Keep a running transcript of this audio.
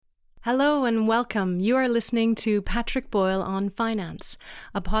Hello and welcome. You are listening to Patrick Boyle on Finance,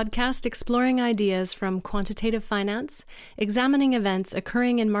 a podcast exploring ideas from quantitative finance, examining events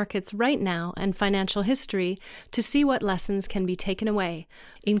occurring in markets right now and financial history to see what lessons can be taken away,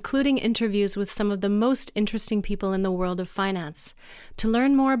 including interviews with some of the most interesting people in the world of finance. To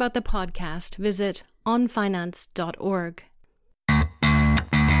learn more about the podcast, visit onfinance.org.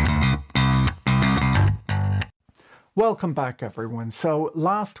 Welcome back, everyone. So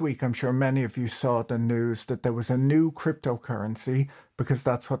last week, I'm sure many of you saw the news that there was a new cryptocurrency, because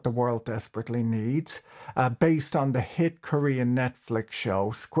that's what the world desperately needs, based on the hit Korean Netflix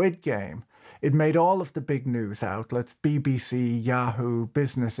show Squid Game. It made all of the big news outlets, BBC, Yahoo,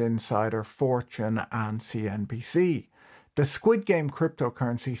 Business Insider, Fortune, and CNBC. The Squid Game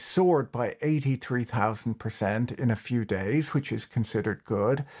cryptocurrency soared by 83,000% in a few days, which is considered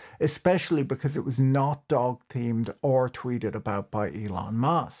good, especially because it was not dog-themed or tweeted about by Elon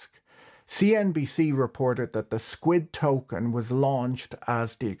Musk. CNBC reported that the Squid token was launched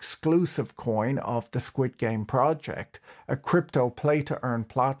as the exclusive coin of the Squid Game project, a crypto play-to-earn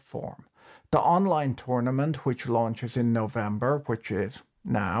platform. The online tournament, which launches in November, which is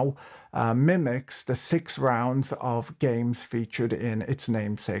now, mimics the 6 rounds of games featured in its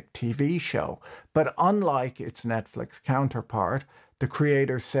namesake TV show. But unlike its Netflix counterpart, the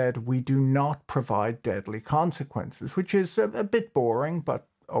creator said, "We do not provide deadly consequences," which is a bit boring, but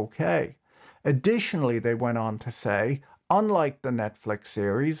okay. Additionally, they went on to say, unlike the Netflix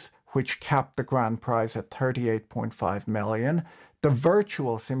series, which capped the grand prize at $38.5 million, the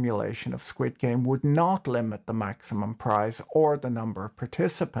virtual simulation of Squid Game would not limit the maximum prize or the number of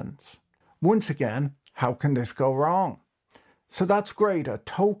participants. Once again, how can this go wrong? So that's great, a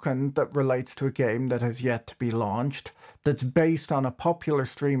token that relates to a game that has yet to be launched, that's based on a popular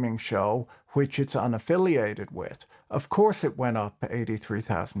streaming show which it's unaffiliated with. Of course it went up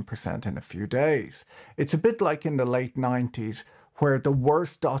 83,000% in a few days. It's a bit like in the late 90s, where the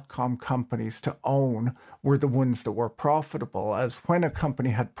worst .com companies to own were the ones that were profitable, as when a company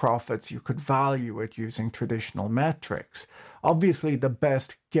had profits, you could value it using traditional metrics. Obviously, the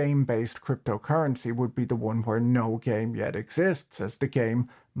best game-based cryptocurrency would be the one where no game yet exists, as the game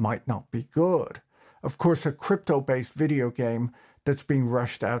might not be good. Of course, a crypto-based video game that's being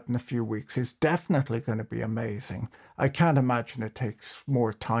rushed out in a few weeks is definitely going to be amazing. I can't imagine it takes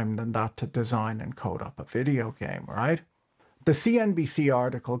more time than that to design and code up a video game, right? The CNBC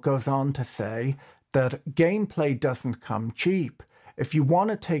article goes on to say that gameplay doesn't come cheap. If you want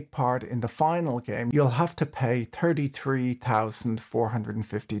to take part in the final game, you'll have to pay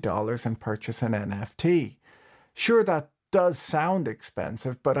 $33,450 and purchase an NFT. Sure, that does sound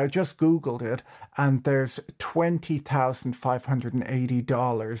expensive, but I just Googled it and there's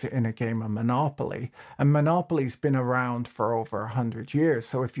 $20,580 in a game of Monopoly. And Monopoly's been around for over 100 years.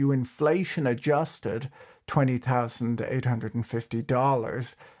 So if you inflation adjusted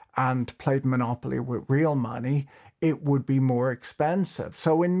 $20,850 and played Monopoly with real money, it would be more expensive.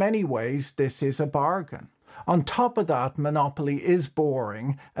 So in many ways, this is a bargain. On top of that, Monopoly is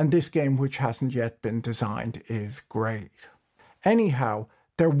boring, and this game, which hasn't yet been designed, is great. Anyhow,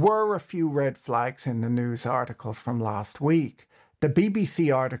 there were a few red flags in the news articles from last week. The BBC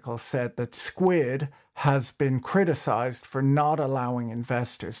article said that Squid has been criticised for not allowing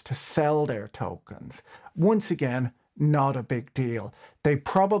investors to sell their tokens. Once again, not a big deal. They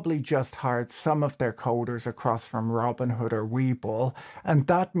probably just hired some of their coders across from Robinhood or Webull, and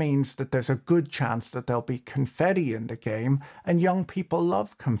that means that there's a good chance that there'll be confetti in the game, and young people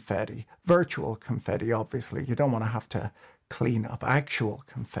love confetti. Virtual confetti, obviously. You don't want to have to clean up actual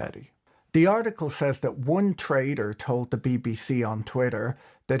confetti. The article says that one trader told the BBC on Twitter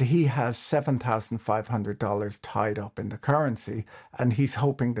that he has $7,500 tied up in the currency, and he's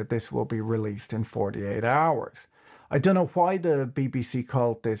hoping that this will be released in 48 hours. I don't know why the BBC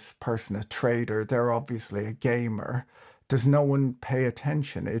called this person a trader. They're obviously a gamer. Does no one pay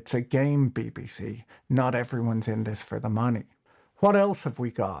attention? It's a game, BBC. Not everyone's in this for the money. What else have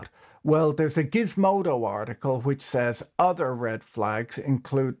we got? Well, there's a Gizmodo article which says other red flags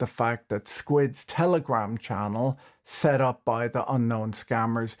include the fact that Squid's Telegram channel, set up by the unknown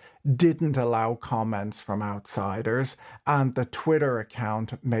scammers, didn't allow comments from outsiders, and the Twitter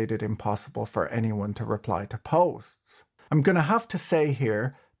account made it impossible for anyone to reply to posts. I'm going to have to say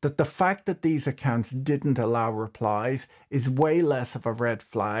here that the fact that these accounts didn't allow replies is way less of a red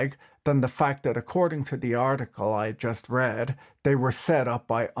flag than the fact that, according to the article I just read, they were set up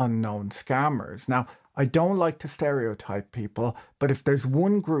by unknown scammers. Now, I don't like to stereotype people, but if there's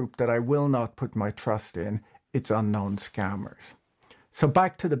one group that I will not put my trust in, it's unknown scammers. So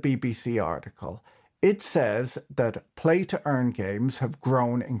back to the BBC article. It says that play-to-earn games have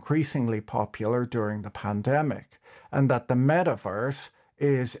grown increasingly popular during the pandemic, and that the metaverse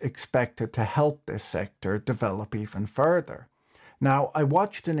is expected to help this sector develop even further. Now, I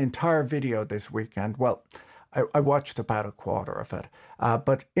watched an entire video this weekend. Well, I watched about a quarter of it,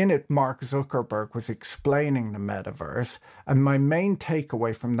 but in it, Mark Zuckerberg was explaining the metaverse, and my main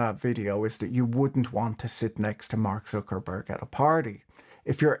takeaway from that video is that you wouldn't want to sit next to Mark Zuckerberg at a party.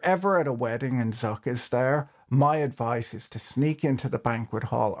 If you're ever at a wedding and Zuck is there, my advice is to sneak into the banquet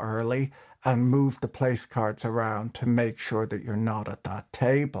hall early and move the place cards around to make sure that you're not at that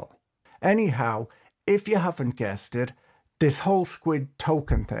table. Anyhow, if you haven't guessed it, this whole Squid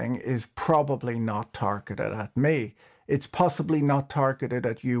token thing is probably not targeted at me. It's possibly not targeted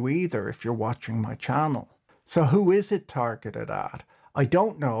at you either if you're watching my channel. So who is it targeted at? I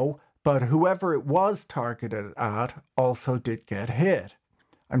don't know, but whoever it was targeted at also did get hit.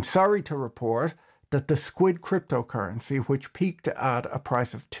 I'm sorry to report that the Squid cryptocurrency, which peaked at a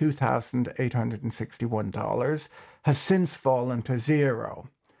price of $2,861, has since fallen to zero,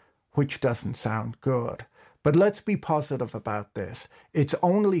 which doesn't sound good. But let's be positive about this. It's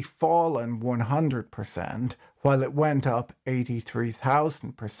only fallen 100%, while it went up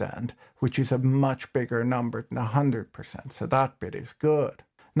 83,000%, which is a much bigger number than 100%, so that bit is good.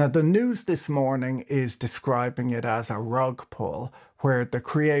 Now, the news this morning is describing it as a rug pull, where the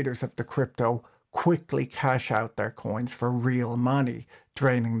creators of the crypto quickly cash out their coins for real money,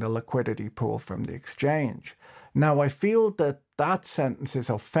 draining the liquidity pool from the exchange. Now, I feel that that sentence is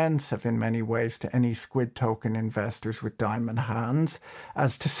offensive in many ways to any Squid token investors with diamond hands,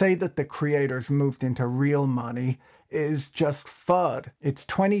 as to say that the creators moved into real money is just FUD. It's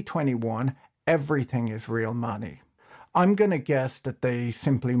 2021, everything is real money. I'm going to guess that they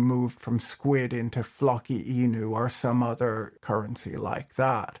simply moved from Squid into Flocky Inu or some other currency like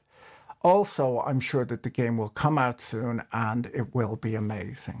that. Also, I'm sure that the game will come out soon and it will be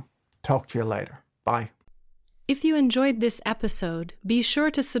amazing. Talk to you later. Bye. If you enjoyed this episode, be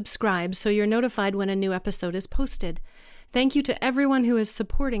sure to subscribe so you're notified when a new episode is posted. Thank you to everyone who is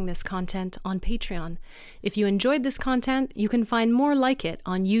supporting this content on Patreon. If you enjoyed this content, you can find more like it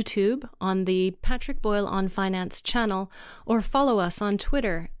on YouTube, on the Patrick Boyle on Finance channel, or follow us on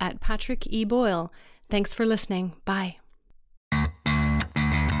Twitter at Patrick E. Boyle. Thanks for listening. Bye.